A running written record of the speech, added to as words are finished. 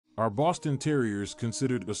Are Boston Terriers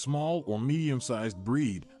considered a small or medium-sized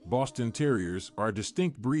breed? Boston Terriers are a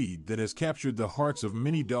distinct breed that has captured the hearts of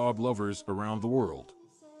many dog lovers around the world.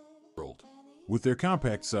 With their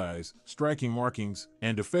compact size, striking markings,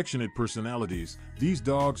 and affectionate personalities, these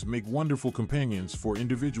dogs make wonderful companions for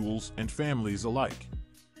individuals and families alike.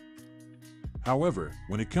 However,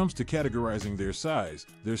 when it comes to categorizing their size,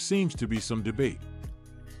 there seems to be some debate.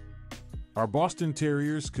 Are Boston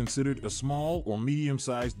Terriers considered a small or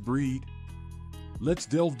medium-sized breed? Let's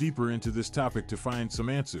delve deeper into this topic to find some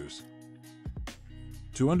answers.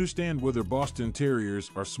 To understand whether Boston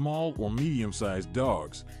Terriers are small or medium-sized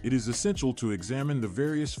dogs, it is essential to examine the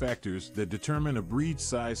various factors that determine a breed's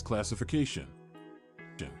size classification.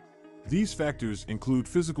 These factors include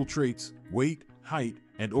physical traits, weight, height,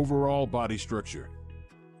 and overall body structure.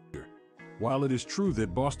 While it is true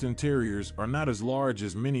that Boston Terriers are not as large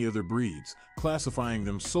as many other breeds, classifying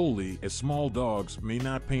them solely as small dogs may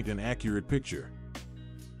not paint an accurate picture.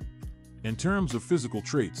 In terms of physical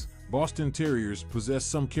traits, Boston Terriers possess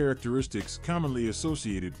some characteristics commonly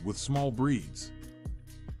associated with small breeds.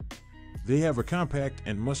 They have a compact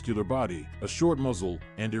and muscular body, a short muzzle,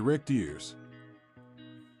 and erect ears.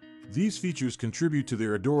 These features contribute to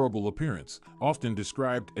their adorable appearance, often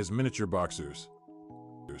described as miniature boxers.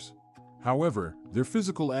 However, their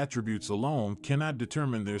physical attributes alone cannot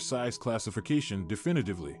determine their size classification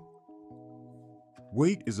definitively.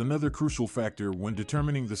 Weight is another crucial factor when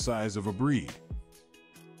determining the size of a breed.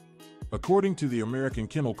 According to the American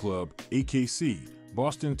Kennel Club, AKC,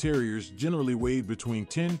 Boston Terriers generally weigh between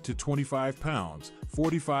 10 to 25 pounds,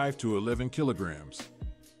 45 to 11 kilograms.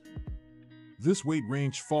 This weight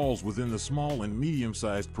range falls within the small and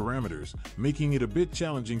medium-sized parameters, making it a bit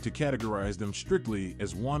challenging to categorize them strictly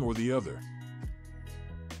as one or the other.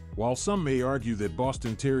 While some may argue that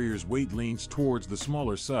Boston Terriers' weight leans towards the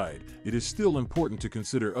smaller side, it is still important to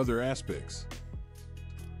consider other aspects.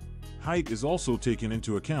 Height is also taken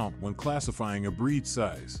into account when classifying a breed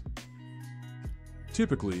size.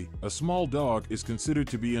 Typically, a small dog is considered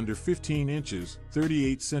to be under 15 inches,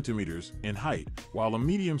 38 centimeters in height, while a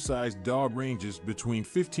medium-sized dog ranges between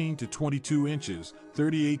 15 to 22 inches,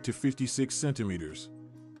 38 to 56 centimeters.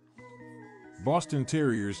 Boston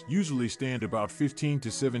Terriers usually stand about 15 to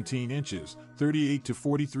 17 inches, 38 to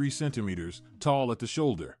 43 centimeters, tall at the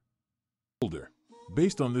shoulder.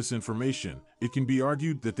 Based on this information, it can be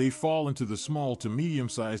argued that they fall into the small to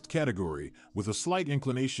medium-sized category, with a slight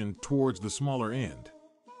inclination towards the smaller end.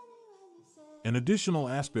 An additional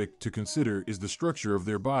aspect to consider is the structure of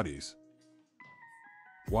their bodies.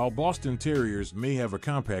 While Boston Terriers may have a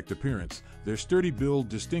compact appearance, their sturdy build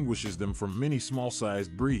distinguishes them from many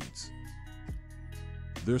small-sized breeds.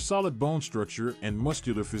 Their solid bone structure and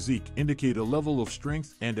muscular physique indicate a level of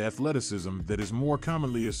strength and athleticism that is more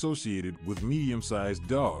commonly associated with medium-sized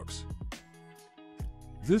dogs.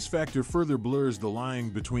 This factor further blurs the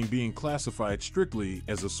line between being classified strictly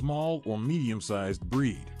as a small or medium-sized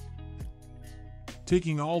breed.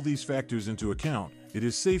 Taking all these factors into account, it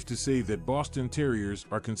is safe to say that Boston Terriers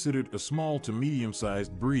are considered a small to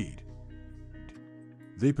medium-sized breed.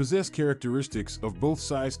 They possess characteristics of both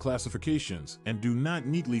size classifications and do not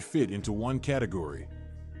neatly fit into one category.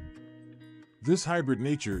 This hybrid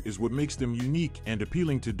nature is what makes them unique and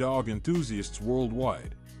appealing to dog enthusiasts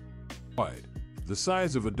worldwide. The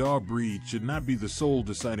size of a dog breed should not be the sole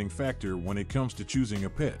deciding factor when it comes to choosing a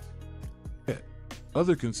pet.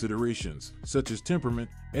 Other considerations, such as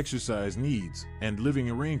temperament, exercise needs, and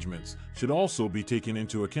living arrangements, should also be taken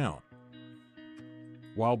into account.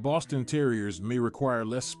 While Boston Terriers may require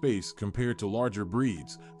less space compared to larger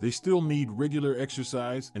breeds, they still need regular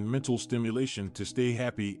exercise and mental stimulation to stay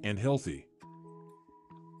happy and healthy.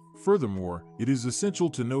 Furthermore, it is essential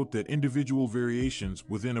to note that individual variations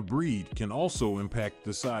within a breed can also impact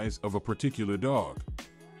the size of a particular dog.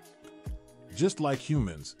 Just like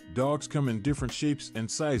humans, dogs come in different shapes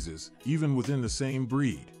and sizes, even within the same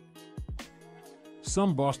breed.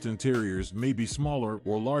 Some Boston Terriers may be smaller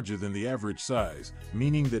or larger than the average size,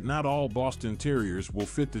 meaning that not all Boston Terriers will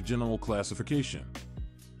fit the general classification.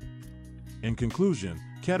 In conclusion,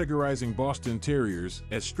 categorizing Boston Terriers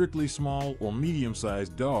as strictly small or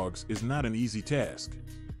medium-sized dogs is not an easy task.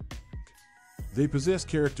 They possess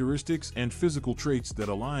characteristics and physical traits that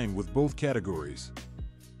align with both categories.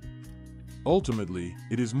 Ultimately,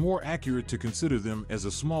 it is more accurate to consider them as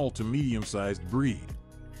a small to medium-sized breed.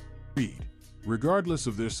 Regardless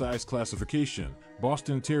of their size classification,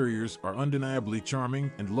 Boston Terriers are undeniably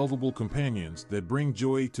charming and lovable companions that bring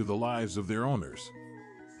joy to the lives of their owners.